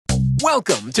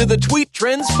Welcome to the Tweet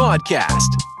Trends Podcast.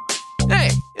 Hey,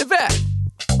 Yvette,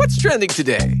 what's trending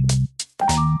today?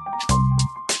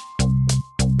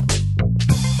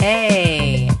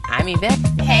 Hey, I'm Yvette.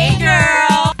 Hey,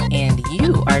 girl. And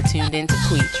you are tuned into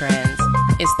Tweet Trends.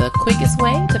 It's the quickest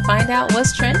way to find out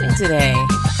what's trending today.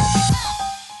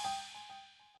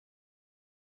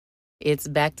 It's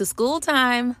back to school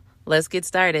time. Let's get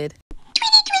started.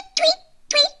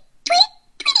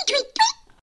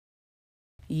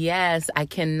 Yes, I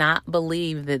cannot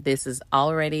believe that this is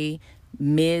already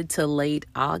mid to late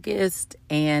August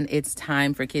and it's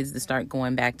time for kids to start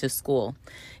going back to school.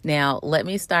 Now, let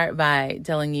me start by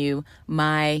telling you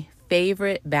my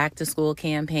favorite back to school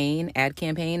ad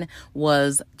campaign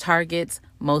was Target's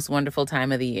Most Wonderful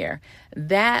Time of the Year.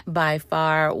 That by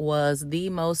far was the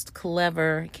most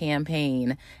clever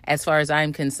campaign as far as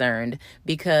I'm concerned,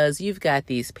 because you've got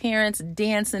these parents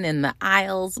dancing in the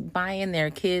aisles, buying their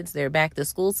kids their back to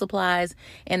school supplies,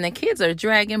 and the kids are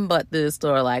dragging butt through the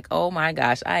store like, oh my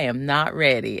gosh, I am not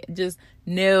ready.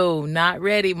 No, not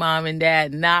ready, mom and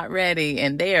dad, not ready.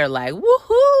 And they are like,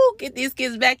 woohoo, get these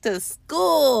kids back to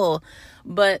school.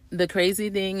 But the crazy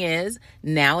thing is,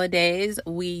 nowadays,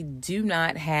 we do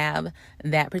not have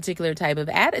that particular type of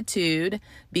attitude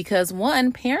because,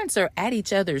 one, parents are at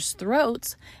each other's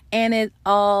throats, and it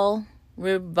all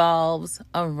revolves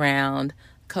around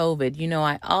COVID. You know,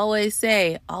 I always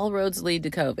say all roads lead to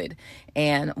COVID.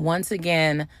 And once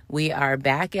again, we are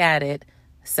back at it.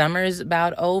 Summer's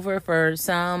about over for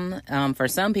some. For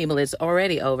some people, it's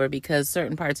already over because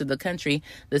certain parts of the country,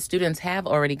 the students have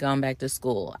already gone back to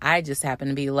school. I just happen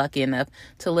to be lucky enough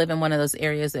to live in one of those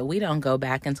areas that we don't go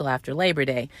back until after Labor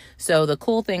Day. So the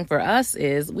cool thing for us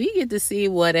is we get to see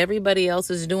what everybody else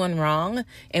is doing wrong,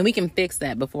 and we can fix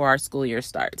that before our school year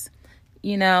starts.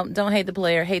 You know, don't hate the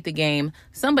player, hate the game.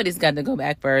 Somebody's got to go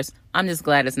back first. I'm just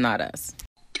glad it's not us.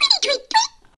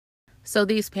 So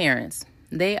these parents,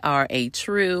 they are a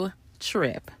true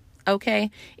trip, okay?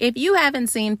 If you haven't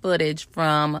seen footage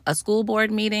from a school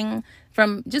board meeting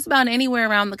from just about anywhere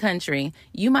around the country,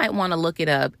 you might want to look it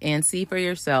up and see for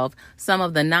yourself some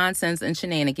of the nonsense and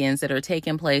shenanigans that are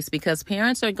taking place because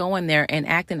parents are going there and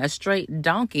acting a straight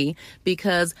donkey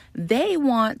because they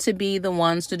want to be the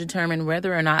ones to determine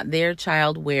whether or not their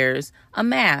child wears a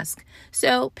mask.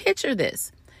 So picture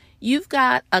this. You've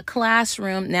got a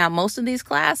classroom. Now, most of these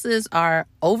classes are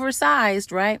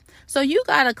oversized, right? So you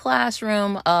got a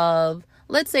classroom of,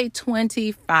 let's say,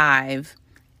 25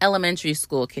 elementary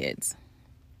school kids.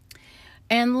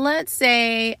 And let's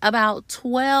say about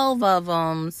 12 of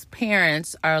them's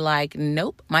parents are like,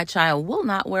 nope, my child will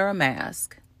not wear a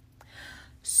mask.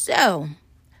 So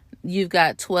you've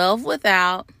got 12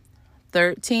 without,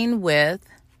 13 with.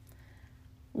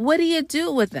 What do you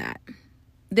do with that?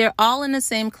 They're all in the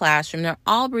same classroom. They're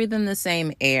all breathing the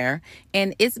same air.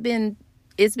 And it's been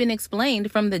explained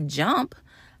from the jump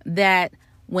that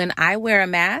when I wear a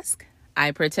mask,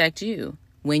 I protect you.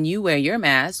 When you wear your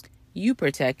mask, you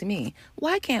protect me.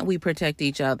 Why can't we protect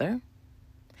each other?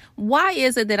 Why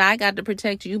is it that I got to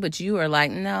protect you, but you are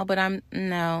like, no. Where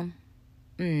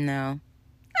do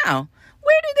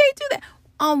they do that?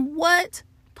 On what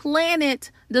planet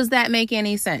does that make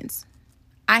any sense?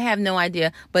 I have no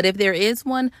idea, but if there is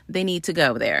one, they need to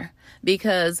go there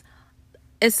because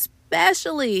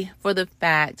especially for the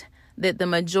fact that the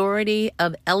majority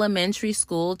of elementary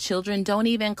school children don't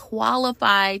even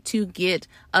qualify to get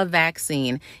a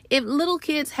vaccine. If little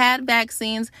kids had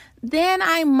vaccines, then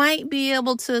I might be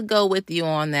able to go with you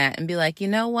on that and be like, you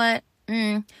know what?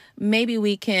 Maybe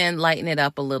we can lighten it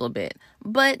up a little bit.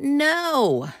 But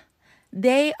no,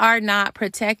 they are not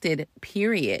protected,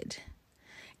 period.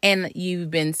 And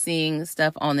you've been seeing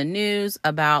stuff on the news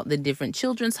about the different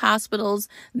children's hospitals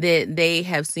that they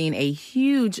have seen a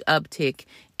huge uptick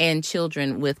in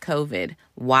children with COVID.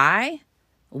 Why?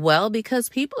 Well, because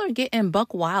people are getting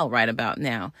buck wild right about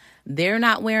now. They're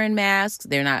not wearing masks.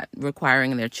 They're not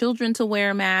requiring their children to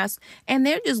wear masks. And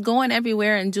they're just going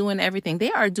everywhere and doing everything.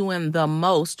 They are doing the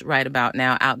most right about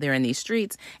now out there in these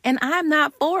streets. And I'm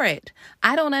not for it.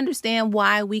 I don't understand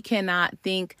why we cannot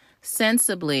think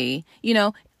sensibly. You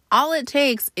know, all it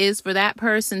takes is for that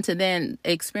person to then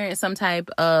experience some type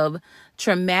of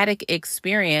traumatic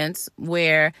experience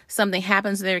where something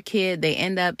happens to their kid, they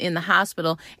end up in the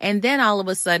hospital, and then all of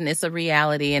a sudden it's a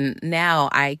reality. And now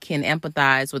I can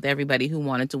empathize with everybody who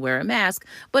wanted to wear a mask.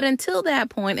 But until that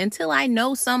point, until I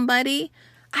know somebody,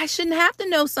 I shouldn't have to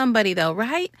know somebody though,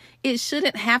 right? It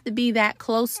shouldn't have to be that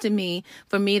close to me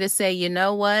for me to say, you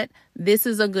know what? This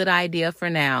is a good idea for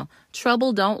now.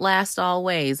 Trouble don't last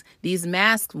always. These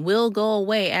masks will go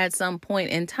away at some point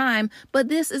in time, but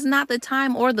this is not the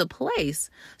time or the place.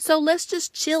 So let's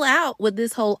just chill out with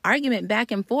this whole argument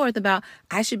back and forth about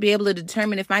I should be able to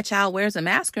determine if my child wears a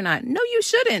mask or not. No, you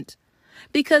shouldn't.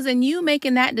 Because in you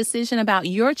making that decision about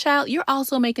your child, you're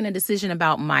also making a decision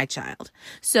about my child.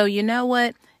 So you know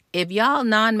what? If y'all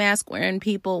non-mask wearing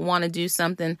people want to do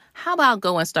something, how about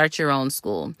go and start your own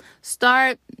school?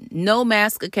 Start No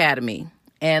Mask Academy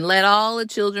and let all the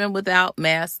children without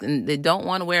masks and they don't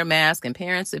want to wear a mask and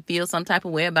parents that feel some type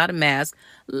of way about a mask,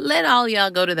 let all y'all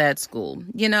go to that school.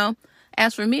 You know,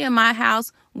 as for me and my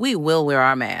house, we will wear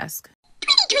our mask.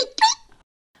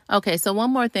 Okay, so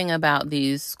one more thing about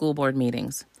these school board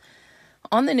meetings.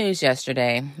 On the news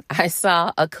yesterday, I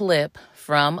saw a clip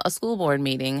from a school board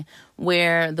meeting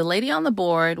where the lady on the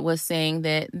board was saying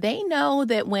that they know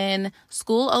that when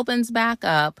school opens back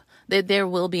up, that there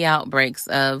will be outbreaks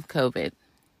of COVID.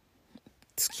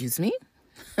 Excuse me?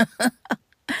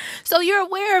 So you're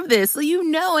aware of this. So you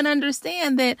know and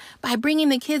understand that by bringing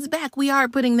the kids back, we are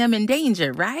putting them in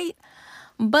danger, right?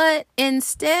 But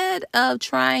instead of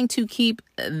trying to keep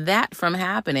that from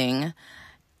happening,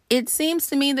 it seems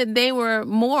to me that they were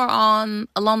more along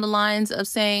the lines of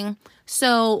saying,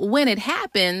 so when it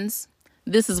happens,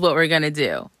 this is what we're going to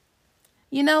do.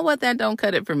 You know what? That don't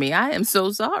cut it for me. I am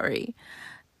so sorry.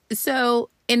 So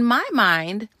in my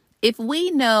mind, if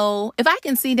I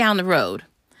can see down the road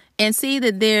and see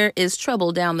that there is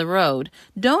trouble down the road,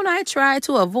 don't I try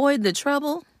to avoid the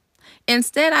trouble?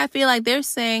 Instead, I feel like they're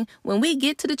saying when we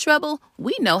get to the trouble,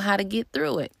 we know how to get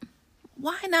through it.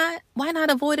 Why not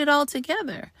avoid it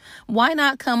altogether? Why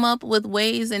not come up with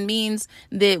ways and means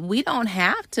that we don't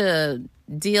have to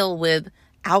deal with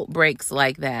outbreaks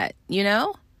like that, you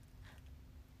know?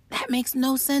 That makes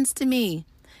no sense to me.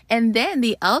 And then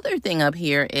the other thing up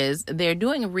here is they're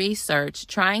doing research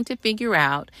trying to figure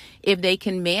out if they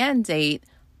can mandate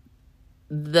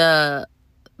the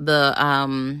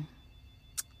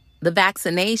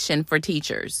vaccination for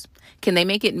teachers. Can they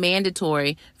make it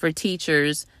mandatory for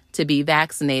teachers to be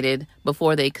vaccinated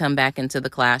before they come back into the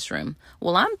classroom?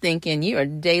 Well, I'm thinking you're a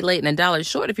day late and a dollar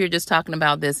short if you're just talking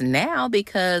about this now,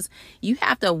 because you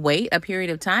have to wait a period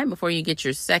of time before you get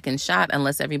your second shot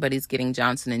unless everybody's getting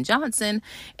Johnson & Johnson.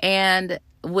 And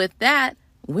with that,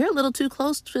 we're a little too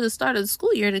close to the start of the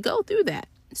school year to go through that.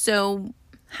 So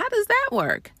how does that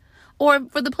work? Or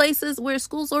for the places where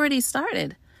school's already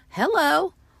started.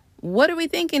 Hello. What are we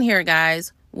thinking here,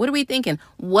 guys? What are we thinking?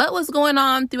 What was going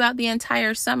on throughout the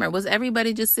entire summer? Was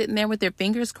everybody just sitting there with their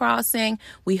fingers crossed saying,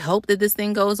 we hope that this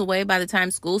thing goes away by the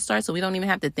time school starts so we don't even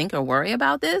have to think or worry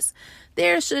about this?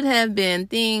 There should have been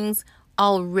things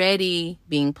already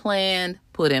being planned,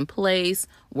 put in place,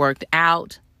 worked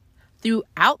out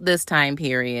throughout this time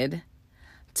period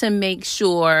to make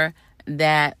sure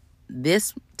that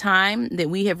this time that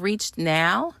we have reached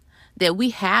now, that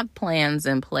we have plans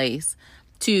in place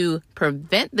to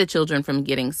prevent the children from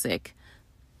getting sick,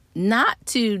 not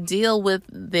to deal with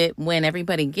it when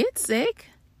everybody gets sick.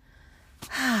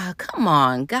 Come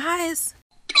on, guys.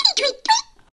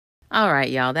 All right,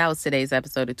 y'all, that was today's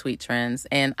episode of Tweet Trends.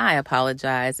 And I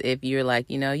apologize if you're like,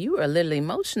 you were a little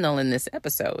emotional in this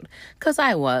episode. Because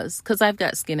I've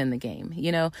got skin in the game.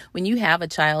 When you have a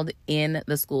child in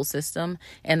the school system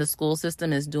and the school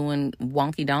system is doing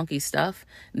wonky donkey stuff,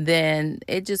 then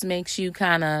it just makes you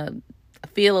kind of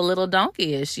feel a little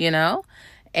donkeyish,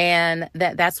 and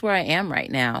that's where I am right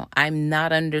now. I'm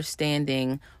not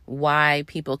understanding why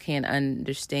people can't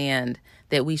understand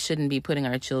that we shouldn't be putting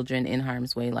our children in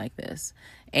harm's way like this.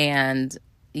 And,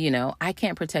 I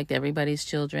can't protect everybody's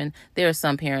children. There are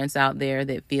some parents out there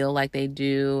that feel like they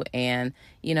do, and,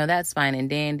 that's fine and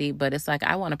dandy, but it's like,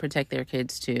 I want to protect their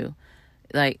kids too.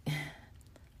 Like,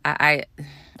 I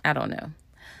don't know.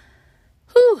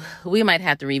 Whew, we might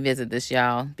have to revisit this,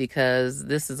 y'all, because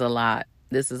this is a lot.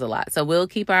 So we'll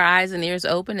keep our eyes and ears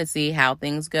open to see how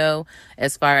things go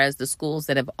as far as the schools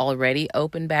that have already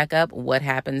opened back up, what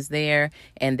happens there,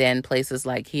 and then places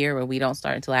like here where we don't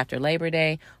start until after Labor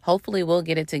Day. Hopefully we'll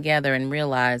get it together and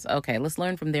realize, okay, let's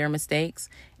learn from their mistakes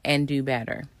and do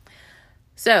better.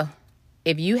 So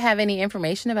if you have any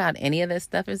information about any of this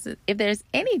stuff, if there's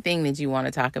anything that you want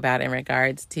to talk about in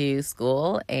regards to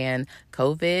school and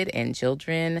COVID and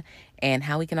children and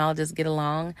how we can all just get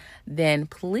along, then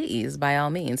please, by all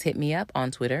means, hit me up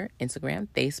on Twitter, Instagram,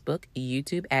 Facebook,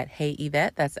 YouTube at Hey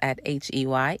Yvette. That's at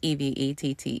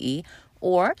HeyEveette,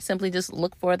 or simply just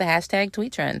look for the hashtag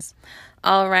Tweet Trends.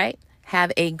 All right.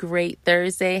 Have a great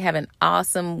Thursday. Have an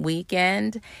awesome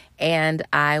weekend. And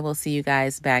I will see you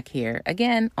guys back here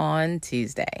again on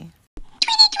Tuesday.